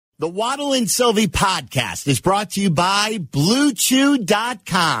The Waddle and Sylvie podcast is brought to you by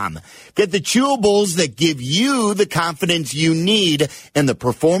BlueChew.com. Get the chewables that give you the confidence you need and the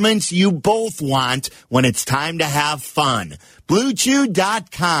performance you both want when it's time to have fun.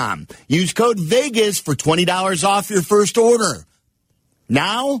 BlueChew.com. Use code VEGAS for $20 off your first order.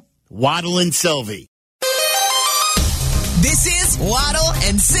 Now, Waddle and Sylvie. This is Waddle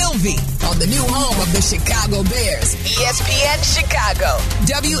and Sylvie on the new home of the Chicago Bears, ESPN Chicago,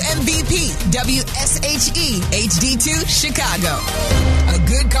 WMVP, WSHE, HD2 Chicago, a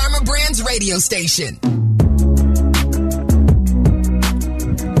Good Karma Brands radio station.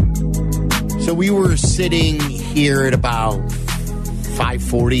 So we were sitting here at about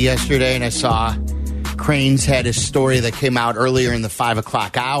 5:40 yesterday, and I saw Cranes had a story that came out earlier in the 5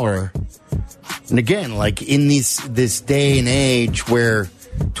 o'clock hour. And again, like in this day and age where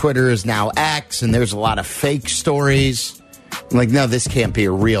Twitter is now X and there's a lot of fake stories, I'm like, no, this can't be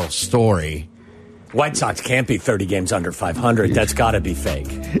a real story. White Sox can't be 30 games under 500. That's got to be fake,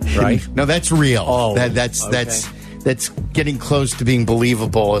 right? No, that's real. Oh, that's getting close to being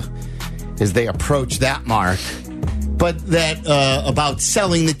believable as they approach that mark. But that about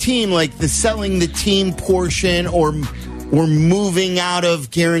selling the team, like the selling the team portion or moving out of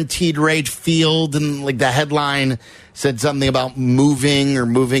guaranteed rate field, and like the headline said something about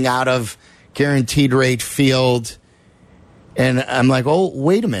moving out of guaranteed rate field. And I'm like, oh,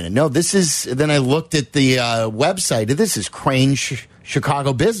 wait a minute. No, this is, then I looked at the website. This is Crane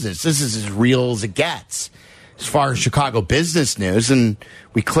Chicago Business. This is as real as it gets as far as Chicago business news. And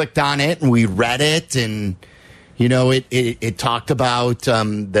we clicked on it and we read it, and you know, it talked about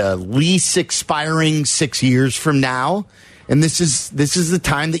the lease expiring 6 years from now, and this is the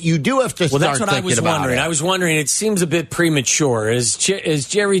time that you do have to start thinking about it. Well, that's what I was wondering. I was wondering. It seems a bit premature. Is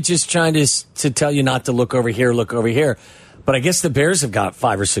Jerry just trying to tell you not to look over here, look over here? But I guess the Bears have got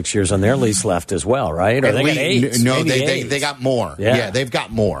 5 or 6 years on their lease left as well, right? Or they got 8. No, they got more. Yeah, they've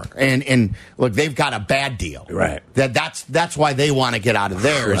got more. And look, they've got a bad deal. Right. That's why they want to get out of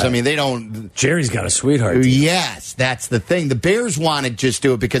theirs. Right. I mean, they don't. Jerry's got a sweetheart deal. Yes, that's the thing. The Bears want to just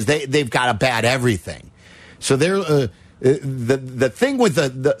do it because they've got a bad everything. So they're the thing with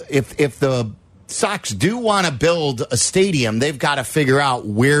if the Sox do want to build a stadium, they've got to figure out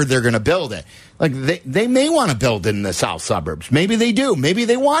where they're going to build it. Like, they may want to build in the south suburbs. Maybe they do. Maybe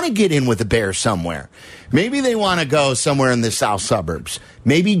they want to get in with the Bears somewhere. Maybe they want to go somewhere in the south suburbs.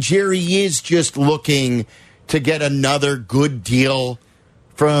 Maybe Jerry is just looking to get another good deal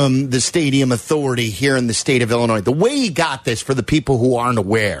from the stadium authority here in the state of Illinois. The way he got this, for the people who aren't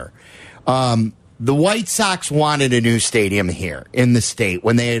aware, the White Sox wanted a new stadium here in the state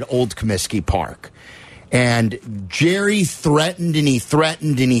when they had Old Comiskey Park. And Jerry threatened and he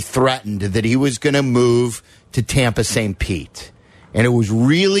threatened and he threatened that he was going to move to Tampa St. Pete. And it was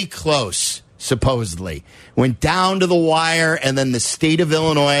really close, supposedly. Went down to the wire, and then the state of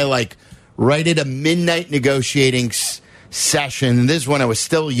Illinois, like, right at a midnight negotiating session. And this is when I was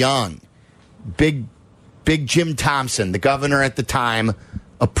still young. Big Jim Thompson, the governor at the time,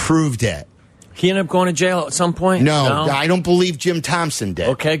 approved it. He ended up going to jail at some point? No, I don't believe Jim Thompson did.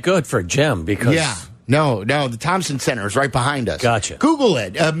 Okay, good for Jim, because... Yeah. No, the Thompson Center is right behind us. Gotcha. Google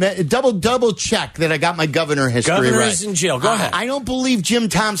it. Double check that I got my governor history right. Governor is in jail. Go ahead. I don't believe Jim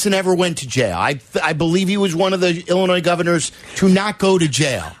Thompson ever went to jail. I believe he was one of the Illinois governors to not go to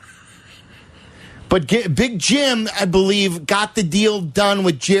jail. But Big Jim, I believe, got the deal done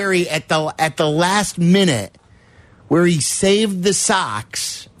with Jerry at the last minute, where he saved the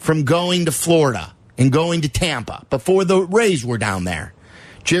Sox from going to Florida and going to Tampa before the Rays were down there.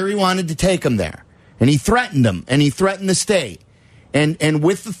 Jerry wanted to take them there. And he threatened them, and he threatened the state. And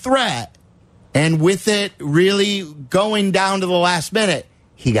with the threat, and with it really going down to the last minute,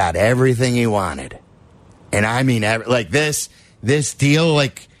 he got everything he wanted. And I mean, like this deal,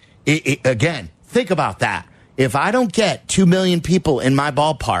 like, again, think about that. If I don't get 2 million people in my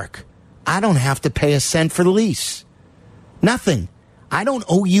ballpark, I don't have to pay a cent for the lease. Nothing. I don't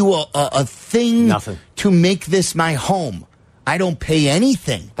owe you a thing. Nothing. To make this my home. I don't pay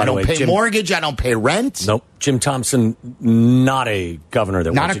anything. I don't pay mortgage. I don't pay rent. Nope. Jim Thompson, not a governor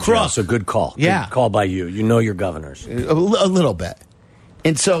that went to jail. So good call. Yeah. Good call by you. You know your governors. A little bit.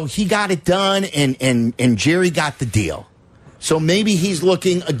 And so he got it done, and Jerry got the deal. So maybe he's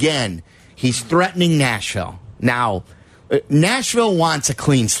looking again. He's threatening Nashville. Now, Nashville wants a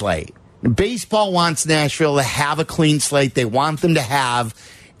clean slate. Baseball wants Nashville to have a clean slate. They want them to have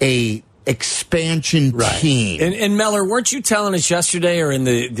a expansion team. And Meller, weren't you telling us yesterday or in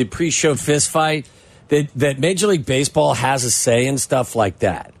the pre-show fist fight that Major League Baseball has a say in stuff like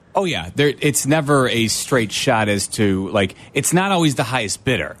that? Oh, yeah. It's never a straight shot as to, like, it's not always the highest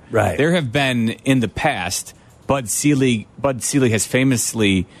bidder. Right. There have been, in the past, Bud Selig has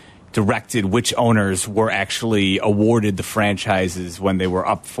famously directed which owners were actually awarded the franchises when they were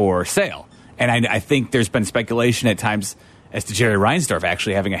up for sale. And I think there's been speculation at times as to Jerry Reinsdorf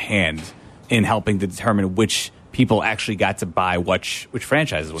actually having a hand in helping to determine which people actually got to buy which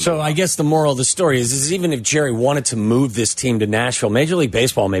franchises. So I guess the moral of the story is even if Jerry wanted to move this team to Nashville, Major League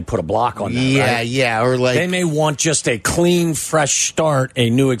Baseball may put a block on that. Yeah, right? yeah. Or like they may want just a clean, fresh start, a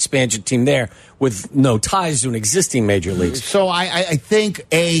new expansion team there with no ties to an existing major league. So I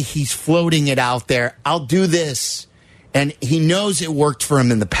think, he's floating it out there. I'll do this. And he knows it worked for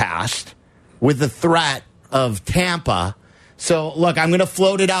him in the past with the threat of Tampa. So, look, I'm going to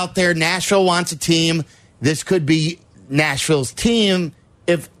float it out there. Nashville wants a team. This could be Nashville's team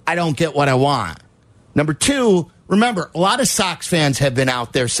if I don't get what I want. Number two, remember, a lot of Sox fans have been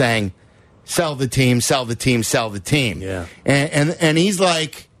out there saying, sell the team, sell the team, sell the team. Yeah. And he's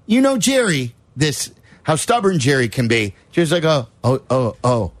like, Jerry, how stubborn Jerry can be. Jerry's like,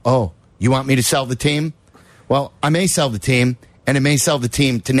 oh, you want me to sell the team? Well, I may sell the team, and I may sell the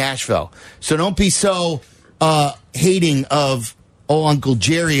team to Nashville. So don't be so hating of Uncle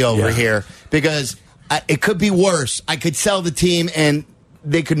Jerry over here, because it could be worse. I could sell the team, and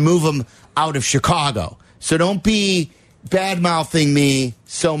they could move him out of Chicago. So don't be bad-mouthing me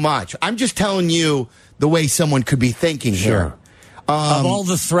so much. I'm just telling you the way someone could be thinking here. Of all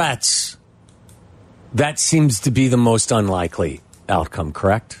the threats, that seems to be the most unlikely outcome,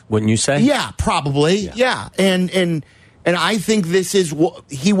 correct? Wouldn't you say? Yeah, probably. Yeah. And I think this is what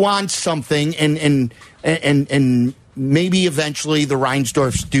he wants, something, and maybe eventually the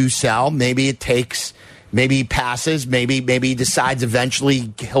Reinsdorfs do sell. Maybe it takes, maybe he passes, maybe he decides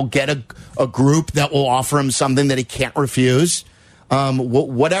eventually he'll get a group that will offer him something that he can't refuse.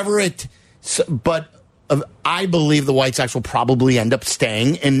 Whatever it, but I believe the White Sox will probably end up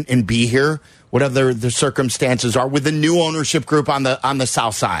staying and be here, whatever the circumstances are, with the new ownership group on the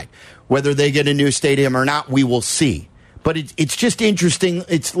south side. Whether they get a new stadium or not, we will see. But it's just interesting.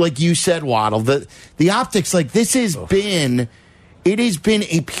 It's like you said, Waddle, the optics, like this has been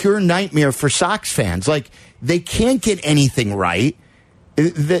a pure nightmare for Sox fans. Like, they can't get anything right.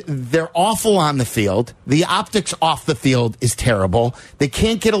 They're awful on the field. The optics off the field is terrible. They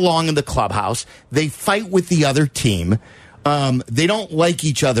can't get along in the clubhouse. They fight with the other team. They don't like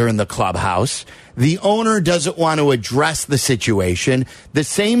each other in the clubhouse. The owner doesn't want to address the situation. The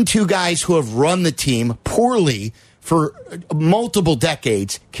same two guys who have run the team poorly for multiple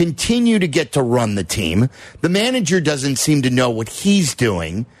decades continue to get to run the team. The manager doesn't seem to know what he's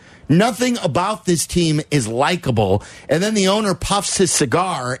doing. Nothing about this team is likable. And then the owner puffs his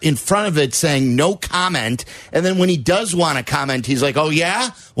cigar in front of it saying no comment. And then when he does want to comment, he's like, oh, yeah?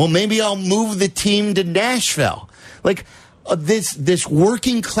 Well, maybe I'll move the team to Nashville. Like, this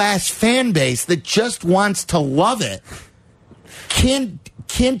working class fan base that just wants to love it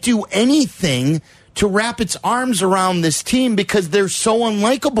can't do anything to wrap its arms around this team because they're so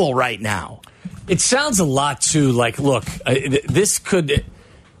unlikable right now. It sounds a lot too like, look, this could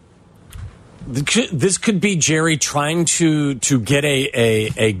be Jerry trying to get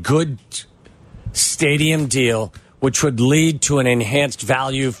a good stadium deal, which would lead to an enhanced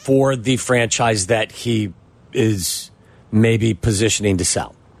value for the franchise that he is maybe positioning to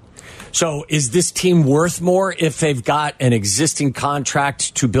sell. So is this team worth more if they've got an existing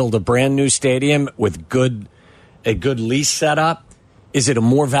contract to build a brand new stadium with a good lease setup? Is it a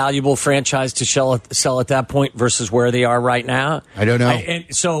more valuable franchise to sell at that point versus where they are right now? I don't know.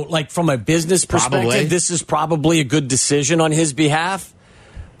 And so, like, from a business perspective, Probably. this is probably a good decision on his behalf.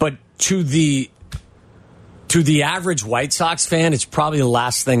 But to the average White Sox fan, it's probably the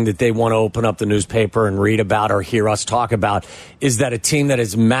last thing that they want to open up the newspaper and read about or hear us talk about, is that a team that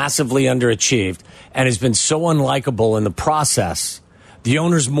is massively underachieved and has been so unlikable in the process, the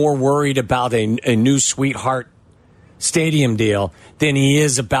owner's more worried about a new sweetheart stadium deal than he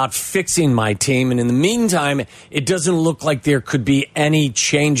is about fixing my team. And in the meantime, it doesn't look like there could be any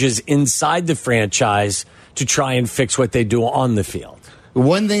changes inside the franchise to try and fix what they do on the field.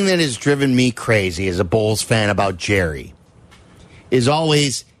 One thing that has driven me crazy as a Bulls fan about Jerry is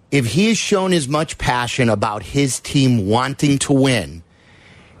always, if he has shown as much passion about his team wanting to win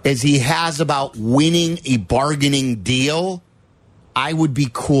as he has about winning a bargaining deal, I would be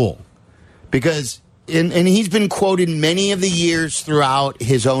cool. Because, and he's been quoted many of the years throughout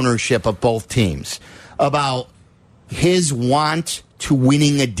his ownership of both teams about his want to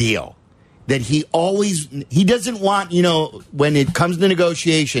winning a deal. that he doesn't want, when it comes to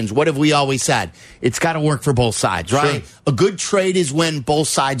negotiations, what have we always said? It's got to work for both sides, right? Sure. A good trade is when both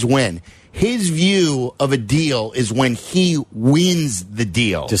sides win. His view of a deal is when he wins the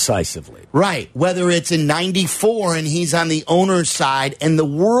deal. Decisively. Right. Whether it's in 94 and he's on the owner's side and the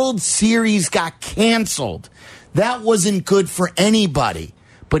World Series got canceled. That wasn't good for anybody.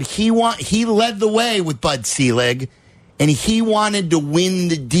 But he led the way with Bud Selig, and he wanted to win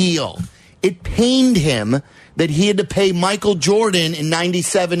the deal. It pained him that he had to pay Michael Jordan in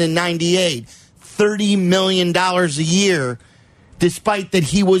 97 and 98 $30 million a year, despite that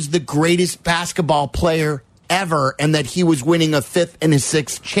he was the greatest basketball player ever and that he was winning a 5th and a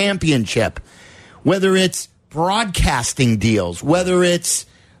 6th championship. Whether it's broadcasting deals, whether it's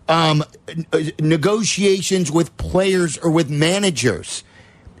negotiations with players or with managers,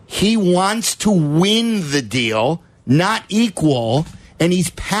 he wants to win the deal, not equal, and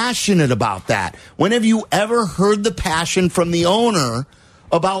he's passionate about that. When have you ever heard the passion from the owner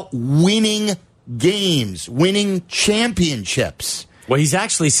about winning games, winning championships? Well, he's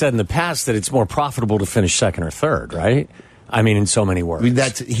actually said in the past that it's more profitable to finish second or third, right? I mean, in so many words.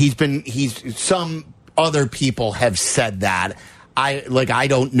 Some other people have said that. I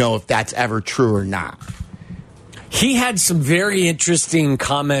don't know if that's ever true or not. He had some very interesting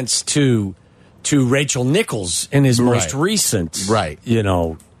comments to Rachel Nichols in his most recent,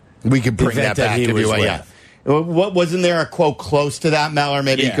 we could bring that back if you want. Yeah. What wasn't there a quote close to that, Mel? Or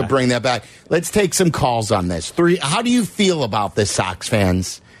maybe you could bring that back. Let's take some calls on this. How do you feel about this, Sox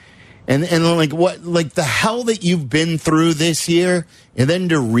fans? And the hell that you've been through this year, and then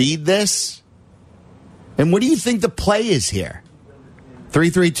to read this? And what do you think the play is here?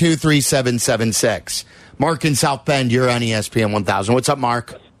 332-3776. Mark in South Bend, you're on ESPN 1000. What's up,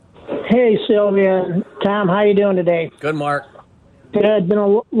 Mark? Hey, Sylvia. Tom, how you doing today? Good, Mark. I've been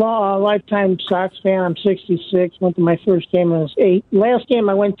a lifetime Sox fan. I'm 66. Went to my first game when I was 8. Last game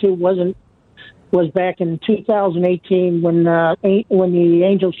I went to was back in 2018 when the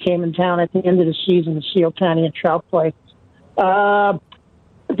Angels came in town at the end of the season to see Ohtani and Trout play. The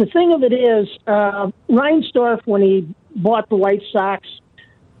thing of it is, Reinsdorf, when he bought the White Sox,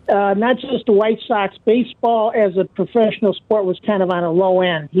 not just the White Sox, baseball as a professional sport was kind of on a low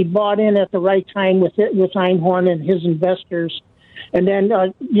end. He bought in at the right time with Einhorn and his investors. And then,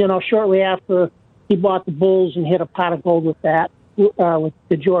 shortly after, he bought the Bulls and hit a pot of gold with that, with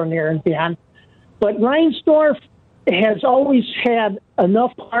the Jordan and beyond. But Reinsdorf has always had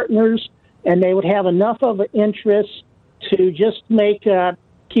enough partners, and they would have enough of an interest to just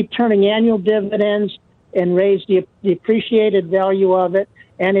keep turning annual dividends and raise the appreciated value of it.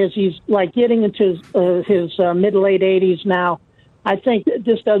 And as he's getting into his mid-late 80s now, I think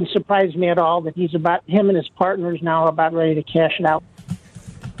this doesn't surprise me at all that him and his partners now are about ready to cash it out.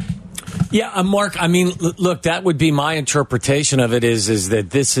 Yeah, Mark, I mean, look, that would be my interpretation of it is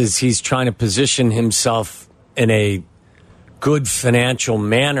that he's trying to position himself in a good financial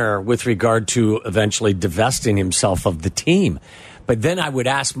manner with regard to eventually divesting himself of the team. But then I would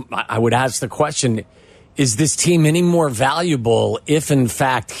ask the question, is this team any more valuable if, in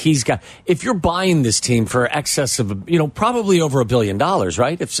fact, if you're buying this team for excess of, probably over $1 billion,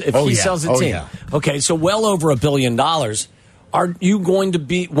 right? If he sells the team. Yeah. Okay, so well over $1 billion. Are you going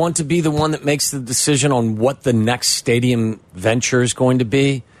to want to be the one that makes the decision on what the next stadium venture is going to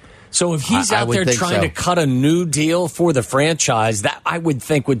be? So if he's out there trying to cut a new deal for the franchise, that I would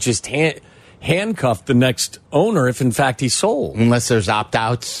think would just handcuff the next owner if, in fact, he sold. Unless there's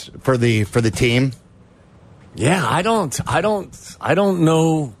opt-outs for the team. Yeah, I don't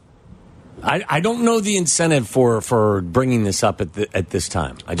know. I don't know the incentive for bringing this up at this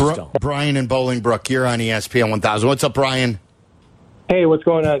time. I just don't. Brian in Bolingbrook, you're on ESPN 1000. What's up, Brian? Hey, what's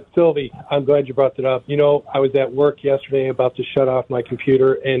going on, Sylvie? I'm glad you brought that up. I was at work yesterday about to shut off my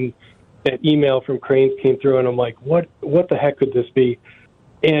computer, and that email from Cranes came through, and I'm like, what the heck could this be?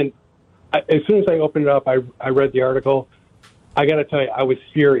 And as soon as I opened it up, I read the article. I got to tell you, I was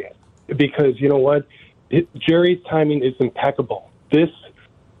furious because you know what? Jerry's timing is impeccable. This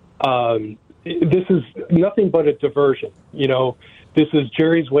is nothing but a diversion. This is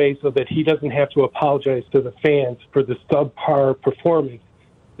Jerry's way so that he doesn't have to apologize to the fans for the subpar performance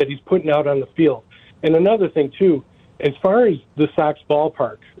that he's putting out on the field. And another thing, too, as far as the Sox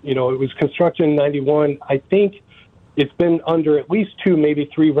ballpark, it was constructed in 91. I think it's been under at least 2, maybe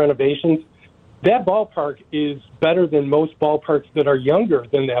 3 renovations. That ballpark is better than most ballparks that are younger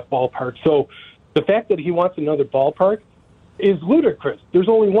than that ballpark. So the fact that he wants another ballpark is ludicrous. There's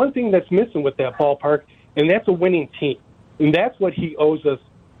only one thing that's missing with that ballpark, and that's a winning team. And that's what he owes us,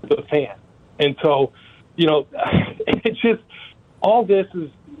 the fan. And so, it's just all this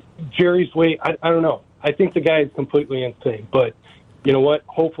is Jerry's way, I don't know. I think the guy is completely insane. But you know what?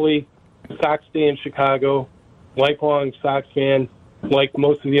 Hopefully, the Sox stay in Chicago. Lifelong Sox fan, like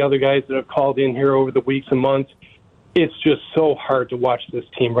most of the other guys that have called in here over the weeks and months. It's just so hard to watch this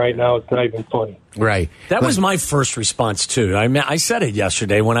team right now. It's not even funny. Right. That was my first response too. I mean, I said it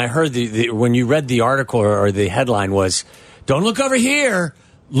yesterday when I heard when you read the article or the headline was, "Don't look over here,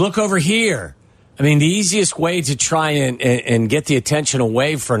 look over here." I mean, the easiest way to try and get the attention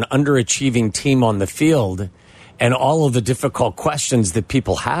away for an underachieving team on the field and all of the difficult questions that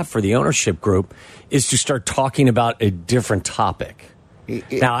people have for the ownership group is to start talking about a different topic.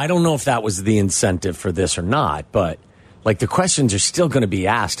 Now, I don't know if that was the incentive for this or not, but like the questions are still going to be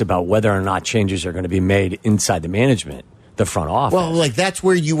asked about whether or not changes are going to be made inside the management, the front office. Well, like that's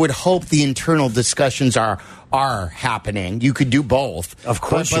where you would hope the internal discussions are happening. You could do both. Of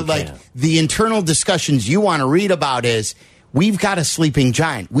course, but like the internal discussions you want to read about is we've got a sleeping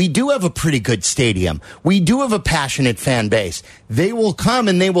giant. We do have a pretty good stadium. We do have a passionate fan base. They will come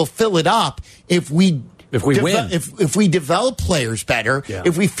and they will fill it up if we win. If we develop players better,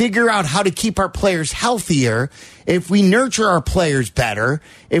 if we figure out how to keep our players healthier, if we nurture our players better,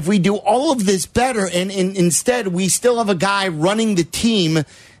 if we do all of this better, and instead we still have a guy running the team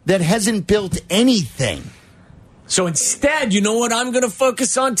that hasn't built anything. So instead, you know what I'm going to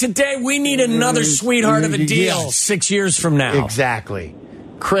focus on today? We need another sweetheart of a deal Yes. 6 years from now. Exactly.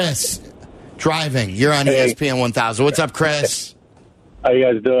 Chris, driving. You're on ESPN 1000. What's up, Chris? How you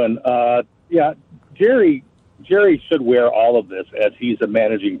guys doing? Yeah, Jerry should wear all of this as he's a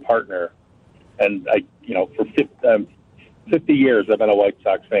managing partner. And for 50 years I've been a White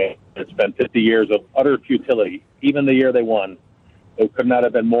Sox fan. It's been 50 years of utter futility. Even the year they won, it could not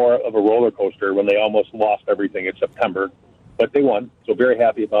have been more of a roller coaster when they almost lost everything in September. But they won, so very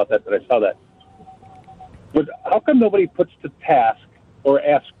happy about that I saw that. But how come nobody puts to task or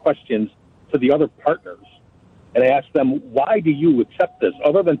asks questions to the other partners and ask them, why do you accept this?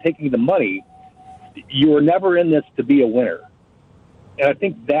 Other than taking the money, you were never in this to be a winner. And I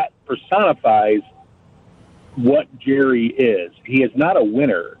think that personifies what Jerry is. He is not a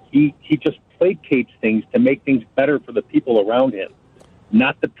winner. He just placates things to make things better for the people around him,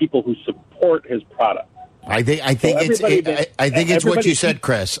 not the people who support his product. I think it's what you said,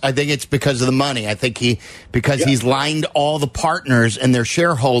 Chris. I think it's because of the money. I think he's lined all the partners and their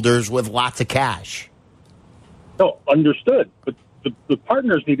shareholders with lots of cash. No, understood. But the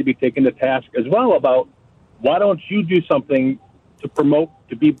partners need to be taken to task as well about why don't you do something to promote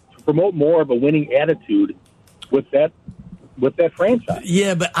more of a winning attitude with that franchise.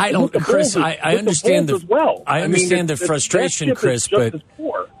 Yeah, but I don't, Chris. I understand the frustration, Chris.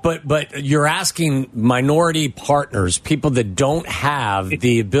 But you're asking minority partners, people that don't have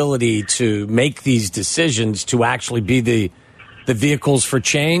the ability to make these decisions, to actually be the vehicles for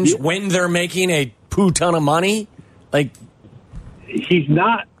change when they're making a poo ton of money. Like he's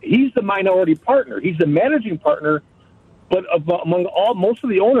not. He's the minority partner. He's the managing partner, but among most of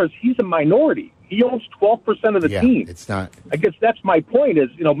the owners, he's a minority. He owns 12% of the team. It's not. I guess that's my point is,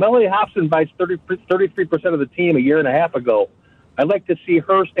 Melanie Hobson buys 33% of the team a year and a half ago. I'd like to see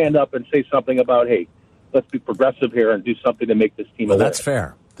her stand up and say something about, hey, let's be progressive here and do something to make this team a winner. That's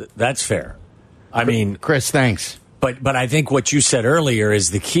fair. That's fair. I mean, Chris, thanks. But I think what you said earlier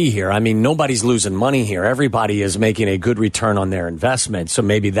is the key here. I mean, nobody's losing money here. Everybody is making a good return on their investment. So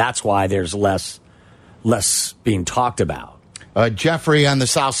maybe that's why there's less being talked about. Jeffrey on the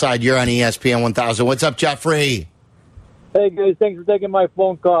South Side, you're on ESPN 1000. What's up, Jeffrey? Hey, guys, thanks for taking my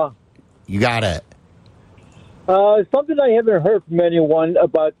phone call. You got it. Something I haven't heard from anyone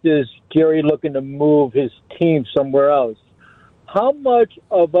about this Jerry looking to move his team somewhere else. How much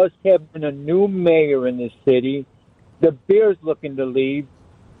of us having a new mayor in this city, the Bears looking to leave,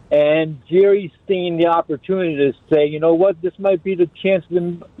 and Jerry seeing the opportunity to say, you know what, this might be the chance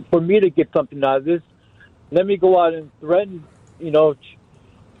for me to get something out of this. Let me go out and threaten,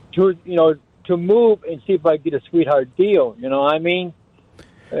 to move and see if I get a sweetheart deal. You know what I mean?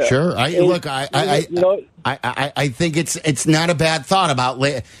 Sure. I think it's not a bad thought about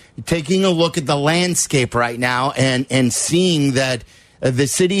taking a look at the landscape right now and seeing that the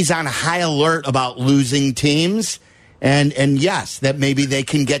city's on high alert about losing teams, and yes, that maybe they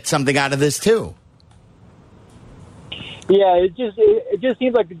can get something out of this too. Yeah, it just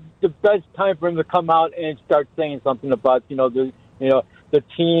seems like the best time for him to come out and start saying something about the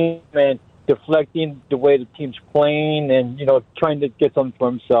team and deflecting the way the team's playing and trying to get something for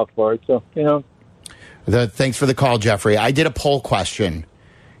himself for it. So Thanks for the call, Jeffrey. I did a poll question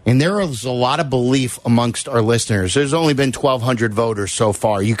And there is a lot of belief amongst our listeners. There's only been 1,200 voters so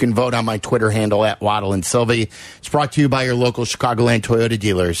far. You can vote on my Twitter handle at Waddle and Sylvie. It's brought to you by your local Chicagoland Toyota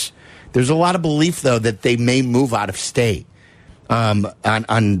dealers. There's a lot of belief, though, that they may move out of state on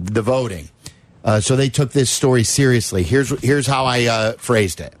the voting. So they took this story seriously. Here's how I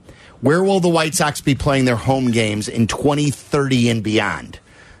phrased it. Where will the White Sox be playing their home games in 2030 and beyond?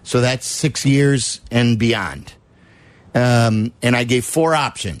 So that's 6 years and beyond. And I gave 4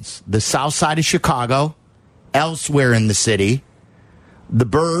 options: the south side of Chicago, elsewhere in the city, the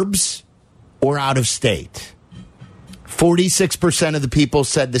burbs, or out of state. 46% of the people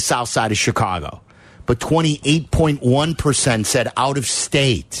said the south side of Chicago, but 28.1% said out of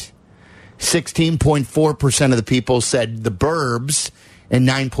state. 16.4% of the people said the burbs, and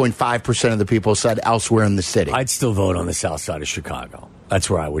 9.5% of the people said elsewhere in the city. I'd still vote on the south side of Chicago. That's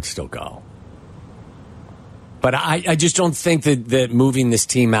where I would still go. But I just don't think that moving this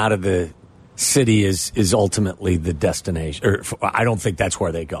team out of the city is ultimately the destination. Or I don't think that's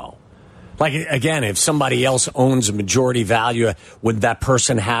where they go. Like, again, if somebody else owns a majority value, would that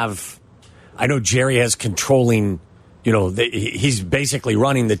person have... I know Jerry has controlling... he's basically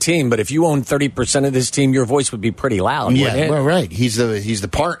running the team, but if you own 30% of this team, your voice would be pretty loud. Yeah, well, right. He's the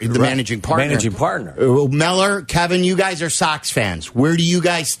managing partner. Managing partner. Meller, Kevin, you guys are Sox fans. Where do you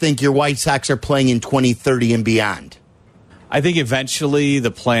guys think your White Sox are playing in 2030 and beyond? I think eventually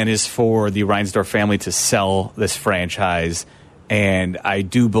the plan is for the Reinsdorf family to sell this franchise, and I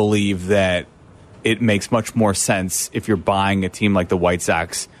do believe that it makes much more sense if you're buying a team like the White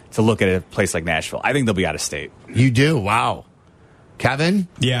Sox to look at a place like Nashville. I think they'll be out of state. You do? Wow. Kevin?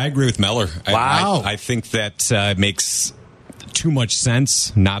 Yeah, I agree with Meller. Wow. I think that makes too much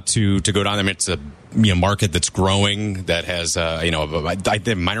sense not to go down there. I mean, it's a market that's growing, that has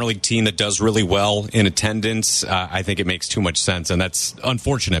a minor league team that does really well in attendance. I think it makes too much sense, and that's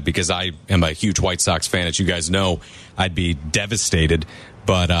unfortunate because I am a huge White Sox fan. As you guys know, I'd be devastated.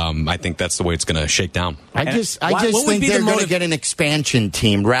 But I think that's the way it's going to shake down. I just think they're going to get an expansion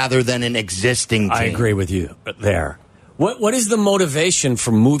team rather than an existing team. I agree with you there. What is the motivation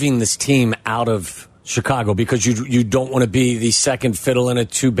for moving this team out of Chicago? Because you don't want to be the second fiddle in a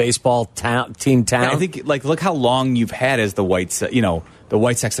 2-baseball team town? I think, look how long you've had as the White Sox, the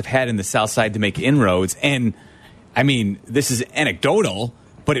White Sox have had in the South Side to make inroads. And, I mean, this is anecdotal,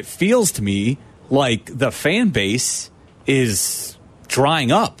 but it feels to me like the fan base is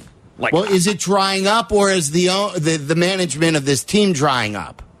drying up. Well, is it drying up, or is the management of this team drying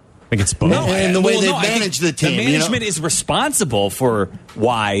up? I think it's both. No, and the way they manage the team. The management is responsible for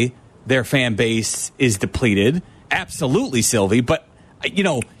why their fan base is depleted. Absolutely, Sylvie. But, you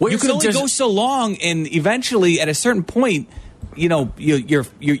can only go so long, and eventually, at a certain point, you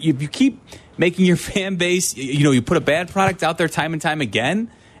keep making your fan base, you put a bad product out there time and time again.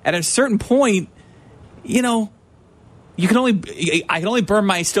 At a certain point, I can only burn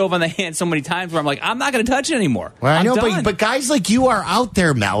my stove on the hand so many times where I'm like, I'm not going to touch it anymore. Well, I know, but guys like you are out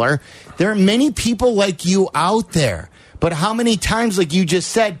there, Meller. There are many people like you out there. But how many times, like you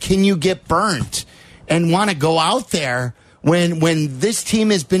just said, can you get burnt and want to go out there when this team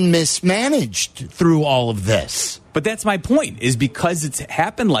has been mismanaged through all of this? But that's my point, is because it's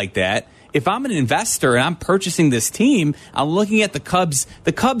happened like that. If I'm an investor and I'm purchasing this team, I'm looking at the Cubs.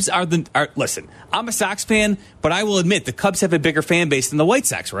 The Cubs are listen, I'm a Sox fan, but I will admit the Cubs have a bigger fan base than the White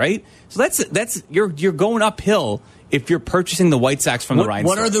Sox, right? So that's you're going uphill if you're purchasing the White Sox from the Reinsdorf.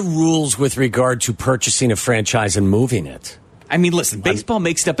 What are the rules with regard to purchasing a franchise and moving it? I mean, listen, baseball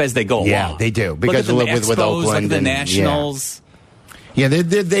makes it up as they go along. Yeah, they do. Because look at with Oakland, look at the Nationals. Yeah,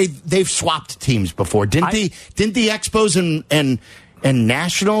 they've swapped teams before. Didn't the Expos and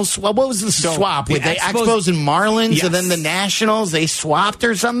Nationals? Well, what was the swap? With the Expos and Marlins, yes. And then the Nationals, they swapped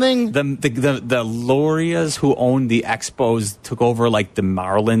or something? The Lorias who owned the Expos took over like the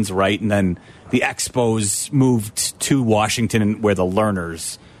Marlins, right? And then the Expos moved to Washington, where the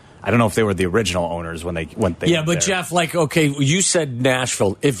Lerners, I don't know if they were the original owners when they went there. Yeah, but Jeff, okay, you said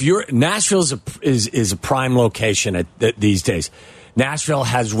Nashville. Nashville is a prime location these days. Nashville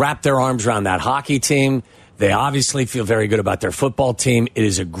has wrapped their arms around that hockey team. They obviously feel very good about their football team. It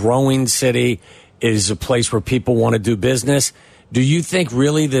is a growing city. It is a place where people want to do business. Do you think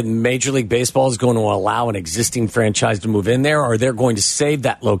really that Major League Baseball is going to allow an existing franchise to move in there, or they're going to save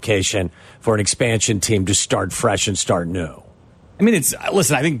that location for an expansion team to start fresh and start new? I mean,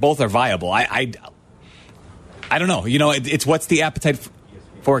 listen, I think both are viable. I don't know. It's what's the appetite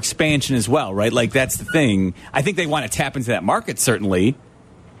for expansion as well, right? Like, that's the thing. I think they want to tap into that market, certainly.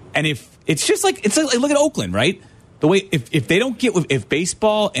 And if it's just like look at Oakland, right? the way if they don't get if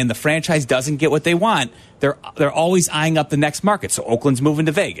baseball and the franchise doesn't get what they want, they're always eyeing up the next market. So Oakland's moving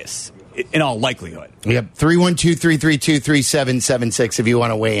to Vegas in all likelihood. Yep, 312-332-3776 if you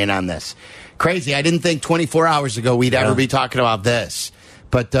want to weigh in on this. Crazy. I didn't think 24 hours ago we'd ever be talking about this.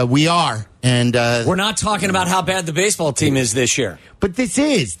 But we are. And we're not talking about how bad the baseball team is this year. But this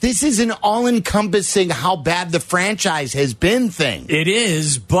is an all-encompassing how bad the franchise has been thing. It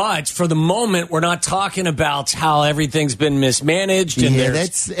is, but for the moment, we're not talking about how everything's been mismanaged.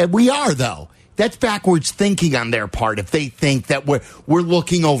 And we are, though. That's backwards thinking on their part if they think that we're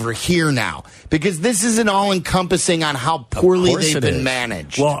looking over here now. Because this is an all-encompassing on how poorly they've been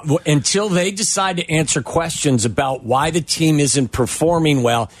managed. Well, until they decide to answer questions about why the team isn't performing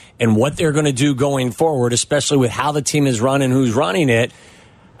well and what they're going to do going forward, especially with how the team is run and who's running it,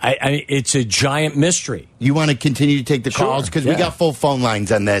 it's a giant mystery. You want to continue to take the calls? Because we got full phone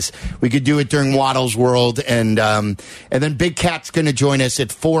lines on this. We could do it during Waddle's World. And then Big Cat's going to join us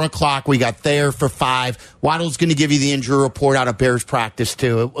at 4 o'clock. We got Thayer for 5. Waddle's going to give you the injury report out of Bears practice,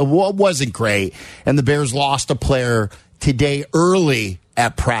 too. It wasn't great. And the Bears lost a player today early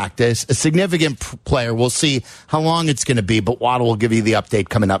at practice. A significant player. We'll see how long it's going to be. But Waddle will give you the update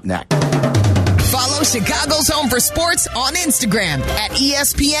coming up next. Follow Chicago's Home for Sports on Instagram at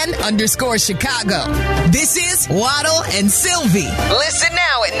ESPN_Chicago. This is Waddle and Sylvie. Listen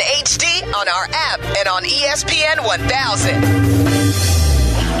now in HD on our app and on ESPN 1000.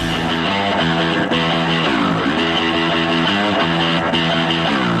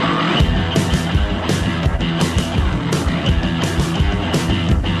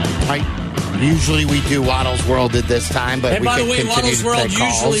 Usually we do Waddle's World at this time, but and by the way, Waddle's World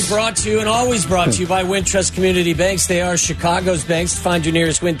usually brought to you and always brought to you by Wintrust Community Banks. They are Chicago's banks. To find your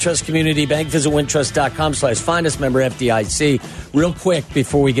nearest Wintrust Community Bank, visit wintrust.com/find us, member FDIC. Real quick,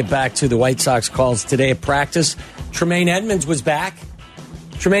 before we get back to the White Sox calls today at practice, Tremaine Edmonds was back.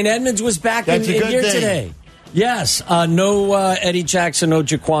 Tremaine Edmonds was back in here today. Yes, no Eddie Jackson, no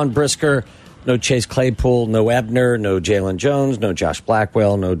Jaquan Brisker. No Chase Claypool, no Ebner, no Jalen Jones, no Josh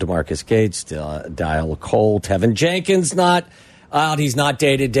Blackwell, no DeMarcus Gates, Dial Cole, Tevin Jenkins not out. He's not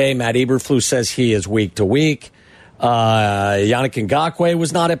day-to-day. Matt Eberflus says he is week-to-week. Yannick Ngakoue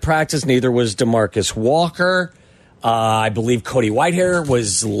was not at practice. Neither was DeMarcus Walker. I believe Cody Whitehair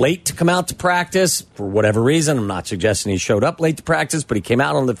was late to come out to practice for whatever reason. I'm not suggesting he showed up late to practice, but he came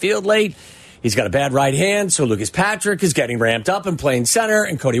out on the field late. He's got a bad right hand, so Lucas Patrick is getting ramped up and playing center,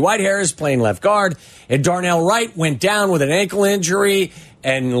 and Cody Whitehair is playing left guard. And Darnell Wright went down with an ankle injury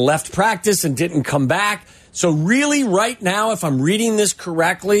and left practice and didn't come back. So really, right now, if I'm reading this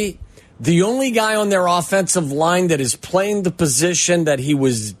correctly, the only guy on their offensive line that is playing the position that he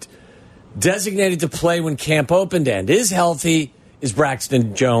was designated to play when camp opened and is healthy is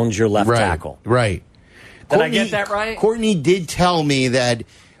Braxton Jones, your left tackle. Right. Did I get that right? Courtney did tell me that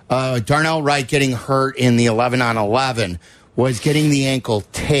Darnell Wright getting hurt in the 11-on-11 was getting the ankle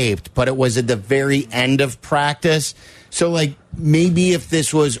taped, but it was at the very end of practice. So, like, maybe if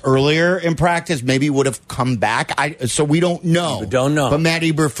this was earlier in practice, maybe it would have come back. So we don't know. We don't know. But Matt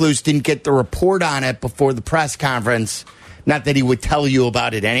Eberflus didn't get the report on it before the press conference. Not that he would tell you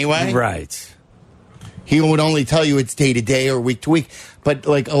about it anyway. Right. He would only tell you it's day-to-day or week-to-week. But,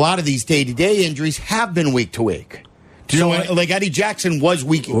 like, a lot of these day-to-day injuries have been week-to-week. Do you know, like Eddie Jackson was has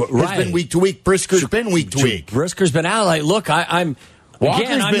been week to week. Brisker's been week to week. Brisker's been out. Like, look, I'm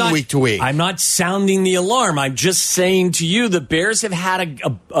been week to week. I'm not sounding the alarm. I'm just saying to you, the Bears have had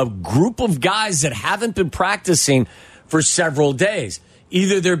a group of guys that haven't been practicing for several days.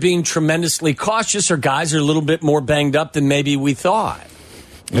 Either they're being tremendously cautious, or guys are a little bit more banged up than maybe we thought.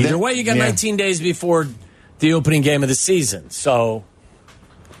 Either way, you got 19 days before the opening game of the season. So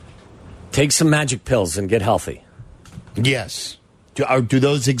take some magic pills and get healthy. Yes. Do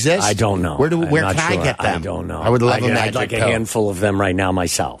those exist? I don't know. Where can I get them? I don't know. I would love I'd like a handful of them right now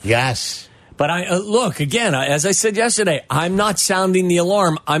myself. Yes. But look, again, as I said yesterday, I'm not sounding the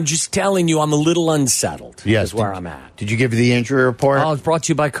alarm. I'm just telling you I'm a little unsettled. Yes. Is where I'm at. Did you give the injury report? Oh, it's brought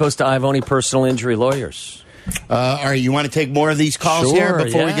to you by Costa Ivoni Personal Injury Lawyers. All right, you want to take more of these calls here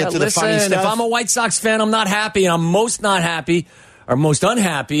before we get to the funny stuff? If I'm a White Sox fan, I'm not happy. And I'm most not happy or most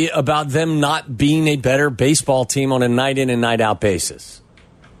unhappy about them not being a better baseball team on a night-in and night-out basis.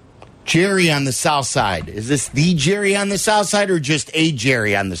 Jerry on the South Side. Is this the Jerry on the South Side or just a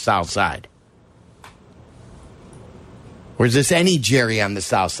Jerry on the South Side? Or is this any Jerry on the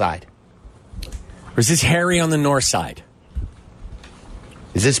South Side? Or is this Harry on the North Side?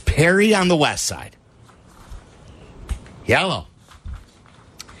 Is this Perry on the West Side? Yellow.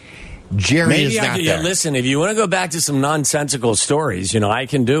 Jerry is not there. Listen, if you want to go back to some nonsensical stories, I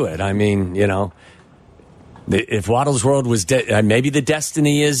can do it. I mean, If Waddle's world was maybe the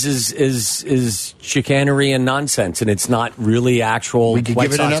destiny is chicanery and nonsense, and it's not really actual. We could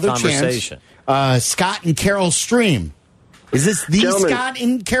White give it Sox another conversation. chance. Scott and Carol Stream. Is this the Gentlemen, Scott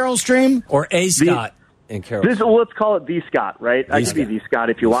in Carol Stream or a Scott in Carol? Let's call it the Scott, right? I can be the Scott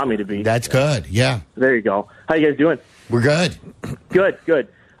if you want me to be. That's good. Yeah. There you go. How you guys doing? We're good. Good.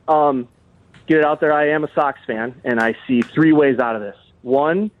 Get it out there. I am a Sox fan, and I see 3 ways out of this.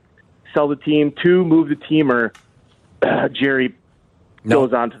 1, sell the team. 2, move the team, or Jerry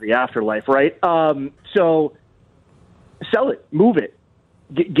goes on to the afterlife, right? So sell it, move it,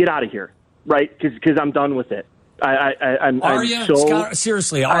 get out of here, right? Because I'm done with it. Are you, Scott,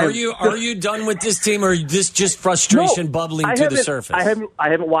 seriously? Are you done with this team, or is this just frustration bubbling to the surface? I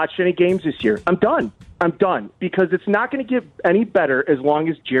haven't watched any games this year. I'm done because it's not going to get any better as long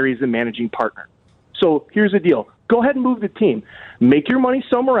as Jerry's the managing partner. So here's the deal: go ahead and move the team, make your money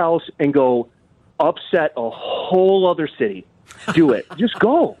somewhere else, and go upset a whole other city. Do it. Just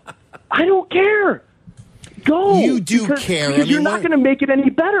go. I don't care. Go. You do care. Because you're not going to make it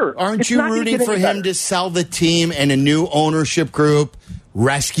any better. Aren't you rooting for him to sell the team and a new ownership group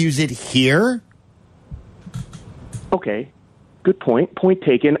rescues it here? Okay. Good point. Point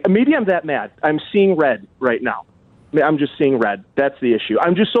taken. Maybe I'm that mad. I'm seeing red right now. I'm just seeing red. That's the issue.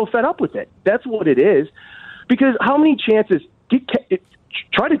 I'm just so fed up with it. That's what it is. Because how many chances?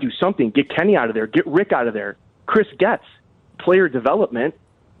 Try to do something. Get Kenny out of there. Get Rick out of there. Chris Getz. Player development.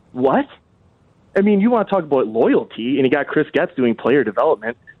 What? I mean, you want to talk about loyalty, and you got Chris Getz doing player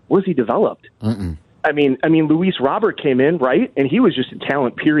development. What has he developed? I mean, Luis Robert came in, right, and he was just a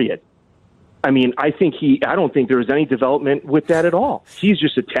talent, period. I mean, I don't think there was any development with that at all. He's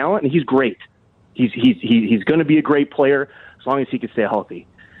just a talent, and he's great. He's going to be a great player as long as he can stay healthy.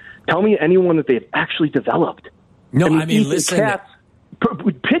 Tell me anyone that they've actually developed. No, I mean listen. Katz,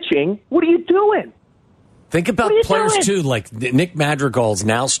 pitching, what are you doing? Think about players, too, like Nick Madrigal's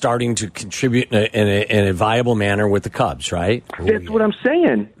now starting to contribute in a viable manner with the Cubs, right? That's what I'm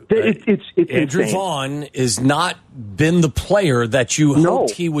saying. It's Andrew insane. Vaughn has not been the player that you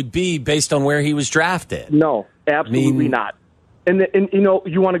hoped he would be based on where he was drafted. No, absolutely not. And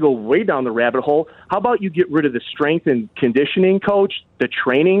you want to go way down the rabbit hole. How about you get rid of the strength and conditioning coach, the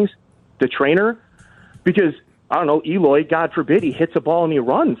trainer? Because, I don't know, Eloy, God forbid, he hits a ball and he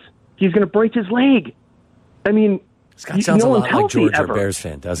runs. He's going to break his leg. I mean, Scott sounds a lot like George, our Bears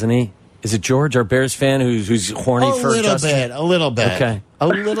fan, doesn't he? Is it George, our Bears fan, who's horny for Justin? A little bit. Okay. A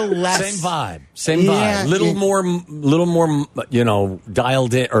little less. Same vibe. Yeah, little more,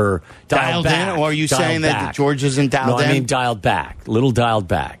 dialed in or dialed back. Or are you saying that George isn't dialed in? No, I mean dialed back. Little dialed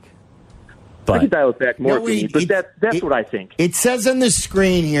back. But I can dial it back more, but that's what I think. It says on the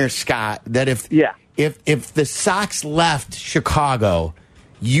screen here, Scott, that if the Sox left Chicago,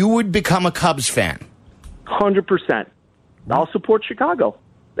 you would become a Cubs fan. 100%. I'll support Chicago.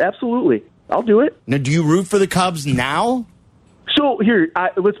 Absolutely. I'll do it. Now, do you root for the Cubs now? So here,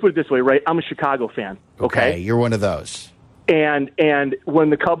 let's put it this way, right? I'm a Chicago fan. Okay, you're one of those. And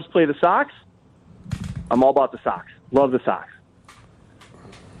when the Cubs play the Sox, I'm all about the Sox. Love the Sox.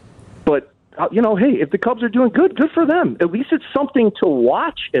 But hey, if the Cubs are doing good for them. At least it's something to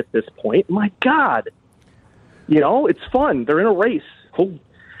watch at this point. My God, it's fun. They're in a race.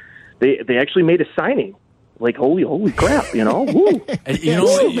 They actually made a signing. Like, holy crap, Woo. You know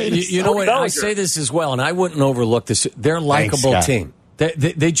what? I say this as well, and I wouldn't overlook this. They're a likable team.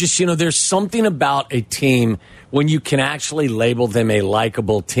 They just, there's something about a team when you can actually label them a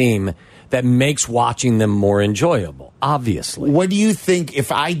likable team that makes watching them more enjoyable, obviously. What do you think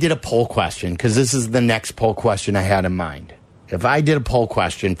if I did a poll question, because this is the next poll question I had in mind. If I did a poll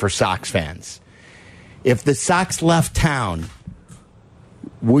question for Sox fans, if the Sox left town,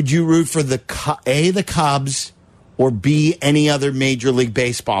 would you root for the Cubs, or B, any other Major League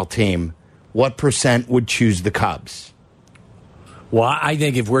Baseball team? What % would choose the Cubs? Well, I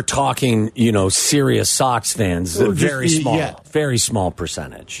think if we're talking, serious Sox fans, very small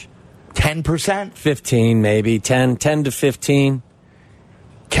percentage. 10%? 15, maybe 10 to 15.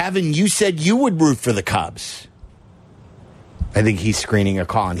 Kevin, you said you would root for the Cubs. I think he's screening a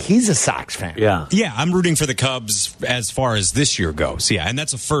call, and he's a Sox fan. Yeah, I'm rooting for the Cubs as far as this year goes. Yeah, and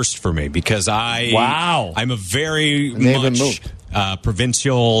that's a first for me because I'm a very much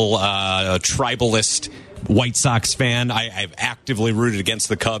provincial, tribalist White Sox fan. I've actively rooted against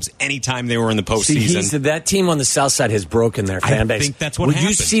the Cubs anytime they were in the postseason. That team on the South Side has broken their fan base. I think that's what happened. Would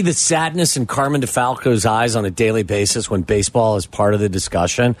you see the sadness in Carmen DeFalco's eyes on a daily basis when baseball is part of the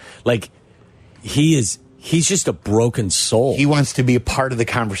discussion? Like, he's just a broken soul. He wants to be a part of the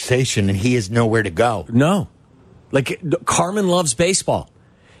conversation, and he has nowhere to go. No. Like, Carmen loves baseball.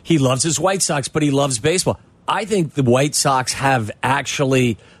 He loves his White Sox, but he loves baseball. I think the White Sox have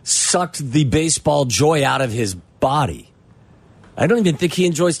actually sucked the baseball joy out of his body. I don't even think he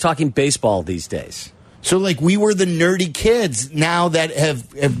enjoys talking baseball these days. So, like, we were the nerdy kids now that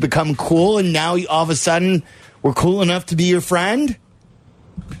have become cool, and now all of a sudden we're cool enough to be your friend?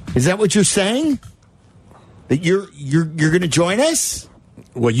 Is that what you're saying? That you're going to join us?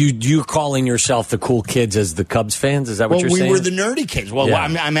 Well, you're calling yourself the cool kids as the Cubs fans? Is that what you're saying? Well, we were the nerdy kids. Well, Yeah.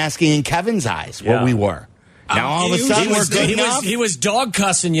 I'm asking in Kevin's eyes what we were. Now, all of a sudden, we're good enough. He was dog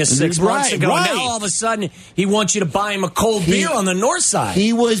cussing you 6 months ago. Right. Now, all of a sudden, he wants you to buy him a cold beer on the north side.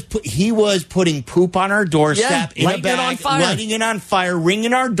 He was putting poop on our doorstep in a lighting bag, it on fire. lighting it on fire,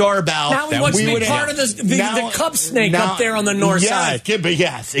 ringing our doorbell. Now he wants to be part of the Cub snake up there on the north side.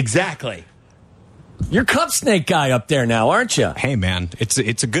 Yes, exactly. You're Cub snake guy up there now, aren't you? Hey, man, it's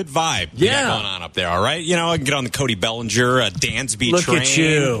a good vibe you got going on up there, all right? You know, I can get on the Cody Bellinger, Dansby Look train. at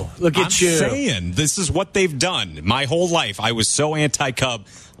you. Look at you. I'm saying, this is what they've done. My whole life, I was so anti-Cub,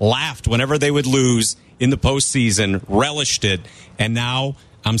 laughed whenever they would lose in the postseason, relished it, and now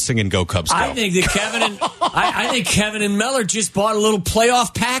I'm singing Go Cubs Go. I think that I think Kevin and Miller just bought a little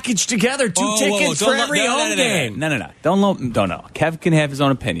playoff package together. Two tickets for every home game. No. Don't know. Kev can have his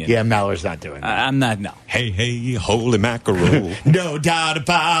own opinion. Yeah, Miller's not doing that. I'm not. No. Hey, holy mackerel. No doubt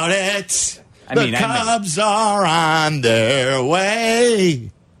about it. The Cubs are on their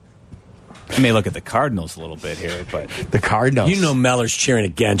way. I may look at the Cardinals a little bit here, but the Cardinals. You know Miller's cheering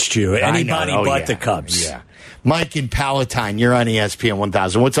against you. Anybody but the Cubs. Yeah. Mike in Palatine, you're on ESPN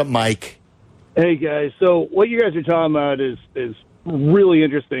 1000. What's up, Mike? Hey, guys. So what you guys are talking about is really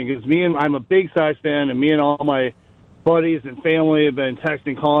interesting because I'm a big Sox fan, and me and all my buddies and family have been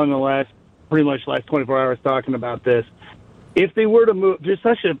texting, calling pretty much last 24 hours talking about this. If they were to move, there's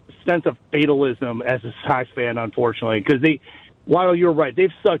such a sense of fatalism as a Sox fan, unfortunately, because while you're right,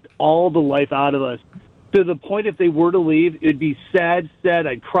 they've sucked all the life out of us to the point if they were to leave, it'd be sad,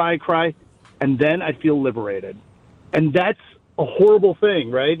 I'd cry, and then I'd feel liberated. And that's a horrible thing,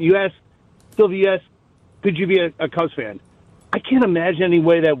 right? You ask, Sylvia, could you be a Cubs fan? I can't imagine any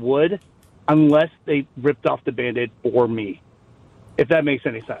way that would unless they ripped off the Band-Aid for me, if that makes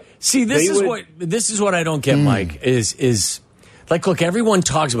any sense. See, this is what I don't get, Mike, is like, look, everyone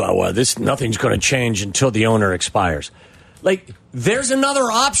talks about, well, nothing's going to change until the owner expires. Like, there's another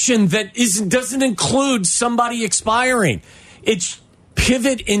option that doesn't include somebody expiring. It's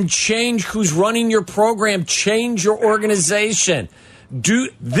pivot and change who's running your program, change your organization.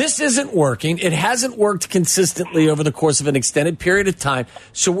 This isn't working. It hasn't worked consistently over the course of an extended period of time.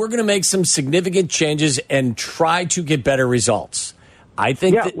 So we're going to make some significant changes and try to get better results. I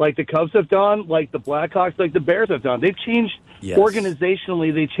think like the Cubs have done, like the Blackhawks, like the Bears have done. They've changed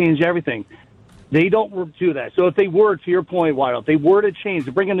organizationally. They changed everything. They don't do that. So if they were, to your point, Wild, if they were to change,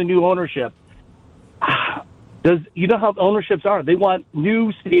 to bring in a new ownership, you know how ownerships are? They want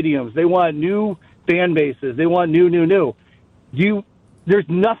new stadiums. They want new fan bases. They want new. There's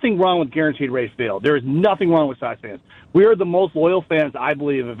nothing wrong with guaranteed rate field. There is nothing wrong with Sox fans. We are the most loyal fans, I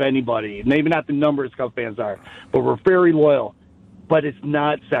believe, of anybody. Maybe not the numbers Cubs fans are, but we're very loyal. But it's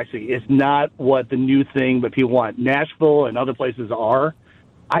not sexy. It's not what the new thing that people want. Nashville and other places are.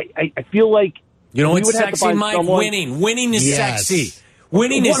 I feel like you know what's sexy, Mike? Winning is sexy.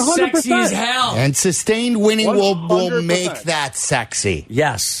 Winning is 100%. Sexy as hell. And sustained winning will make that sexy.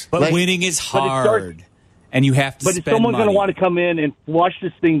 Yes. But winning is hard. And you have to spend money. But if someone's going to want to come in and flush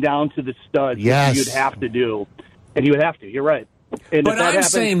this thing down to the studs, you'd have to do. And you would have to. You're right. And but I'm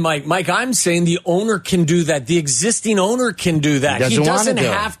saying, Mike, I'm saying the owner can do that. The existing owner can do that. He doesn't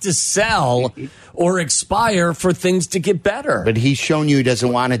have to sell or expire for things to get better. But he's shown you he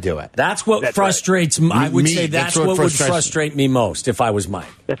doesn't want to do it. That's what frustrates me. I would say that's what would frustrate me most if I was Mike.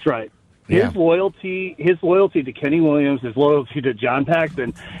 That's right. His loyalty to Kenny Williams, his loyalty to John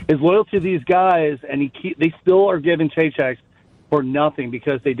Paxton, his loyalty to these guys, and they still are giving paychecks for nothing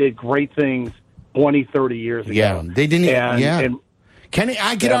because they did great things 20, 30 years ago. Yeah, they didn't. And Kenny,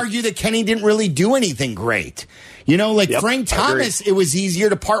 I could argue that Kenny didn't really do anything great. You know, like Frank Thomas, it was easier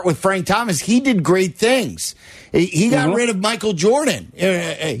to part with Frank Thomas. He did great things. He got rid of Michael Jordan.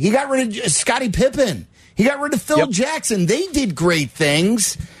 He got rid of Scottie Pippen. He got rid of Phil Jackson. They did great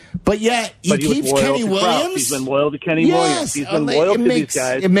things. But yet, he keeps Kenny Williams. He's been loyal to Kenny Williams. He's been loyal to these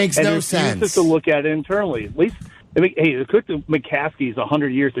guys. It makes no sense. He to look at it internally. At least, it took the McCaskies 100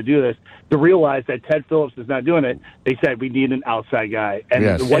 years to do this, to realize that Ted Phillips is not doing it. They said, we need an outside guy.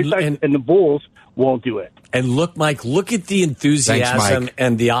 And the White Sox and the Bulls won't do it. And look, Mike, look at the enthusiasm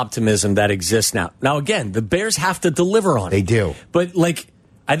and the optimism that exists now. Now, again, the Bears have to deliver on it. They do. But, like,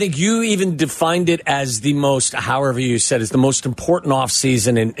 I think you even defined it as the most, however you said, is the most important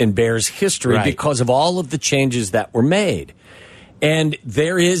offseason in Bears history because of all of the changes that were made. And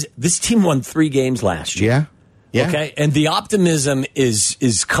this team won 3 games last year. Yeah. Okay. And the optimism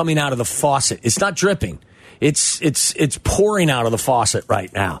is coming out of the faucet. It's not dripping. It's pouring out of the faucet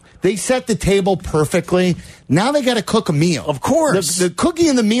right now. They set the table perfectly. Now they got to cook a meal. Of course. The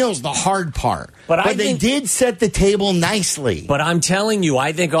cooking of the meal is the hard part. But they did set the table nicely. But I'm telling you,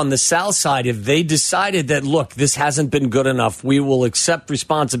 I think on the South side, if they decided that, look, this hasn't been good enough, we will accept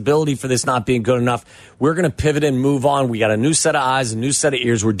responsibility for this not being good enough. We're going to pivot and move on. We got a new set of eyes, a new set of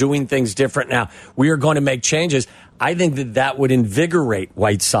ears. We're doing things different now. We are going to make changes. I think that would invigorate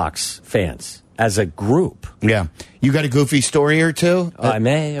White Sox fans as a group. Yeah. You got a goofy story or two? I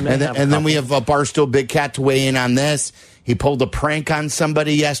may. And then we have Barstool Big Cat to weigh in on this. He pulled a prank on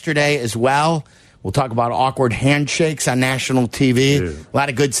somebody yesterday as well. We'll talk about awkward handshakes on national TV. Dude. A lot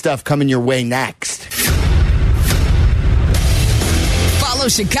of good stuff coming your way next. Follow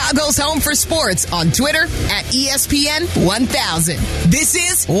Chicago's Home for Sports on Twitter at ESPN1000. This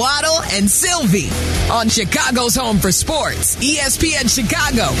is Waddle and Sylvie on Chicago's Home for Sports, ESPN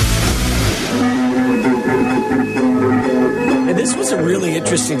Chicago. And this was a really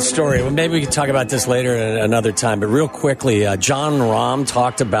interesting story. Well, maybe we can talk about this later at another time. But real quickly, John Rahm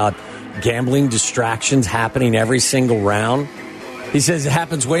talked about gambling distractions happening every single round. He says it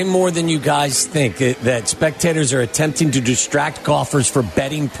happens way more than you guys think, that spectators are attempting to distract golfers for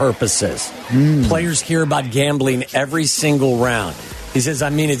betting purposes. Players hear about gambling every single round. He says,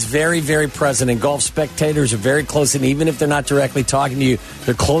 it's very, very present, and golf spectators are very close, and even if they're not directly talking to you,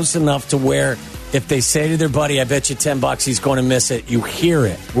 they're close enough to where if they say to their buddy, I bet you $10 he's going to miss it, you hear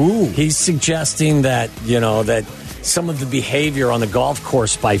it. Ooh. He's suggesting that, that some of the behavior on the golf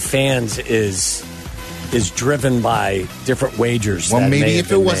course by fans is driven by different wagers. Well, maybe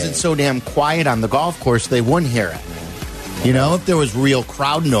if it wasn't so damn quiet on the golf course, they wouldn't hear it. If there was real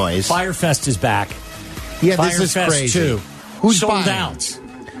crowd noise. Firefest is back. Yeah, this is crazy. Too. Who's sold buying? Out?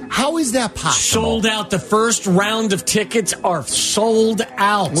 How is that possible? Sold out. The first round of tickets are sold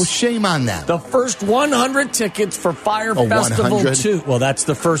out. Well, shame on them. The first 100 tickets for Fire Festival 100? 2. Well, that's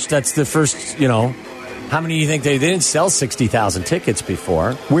the first, how many do you think they didn't sell 60,000 tickets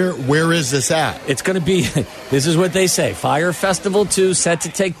before? Where is this at? It's going to be, this is what they say, Fire Festival 2 set to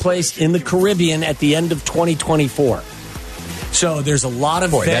take place in the Caribbean at the end of 2024. So there's a lot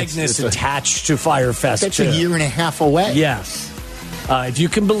of vagueness attached to Fire Fest 2. That's a year and a half away. Yes. If you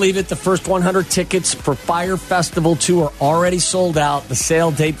can believe it, the first 100 tickets for Fire Festival 2 are already sold out. The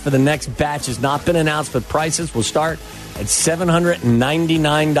sale date for the next batch has not been announced, but prices will start at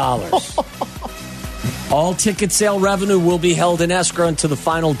 $799. All ticket sale revenue will be held in escrow until the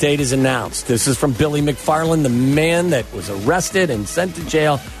final date is announced. This is from Billy McFarland, the man that was arrested and sent to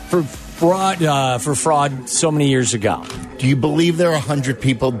jail for fraud so many years ago. Do you believe there are 100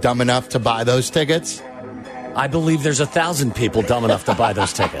 people dumb enough to buy those tickets? I believe there's 1,000 people dumb enough to buy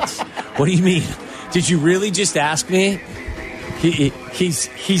those tickets. What do you mean? Did you really just ask me?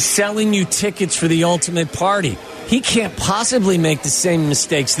 He's selling you tickets for the ultimate party. He can't possibly make the same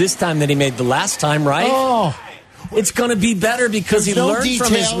mistakes this time that he made the last time, right? Oh. It's going to be better because he learned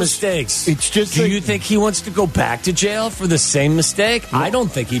from his mistakes. It's just Do you think he wants to go back to jail for the same mistake? No. I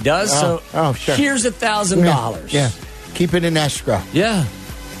don't think he does. Sure. Here's $1,000. Yeah. Keep it in escrow. Yeah.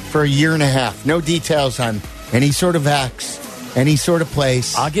 For a year and a half. No details on any sort of acts, any sort of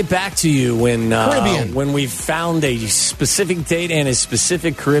place. I'll get back to you when we've found a specific date and a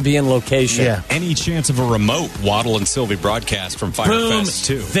specific Caribbean location. Yeah. Any chance of a remote Waddle and Sylvie broadcast from Firefest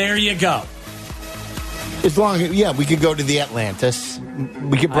 2? There you go. As long as, we could go to the Atlantis.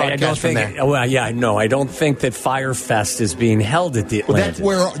 We could broadcast from there. I don't think that Firefest is being held at the Atlantis.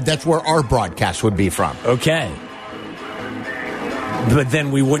 Well, that's where our broadcast would be from. Okay. But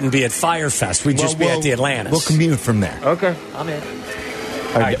then we wouldn't be at Firefest. We'd just be at the Atlantis. We'll commute from there. Okay. I'm in.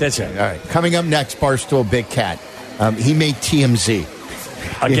 All right, that's it. All right. Coming up next, Barstool Big Cat. He made TMZ.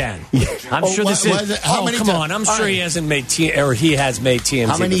 Again. I'm sure this is. Come on. I'm sure he hasn't made he has made TMZ.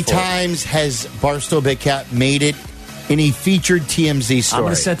 How many times has Barstool Big Cat made it in a featured TMZ story? I'm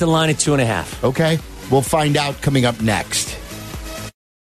going to set the line at 2.5. Okay. We'll find out coming up next.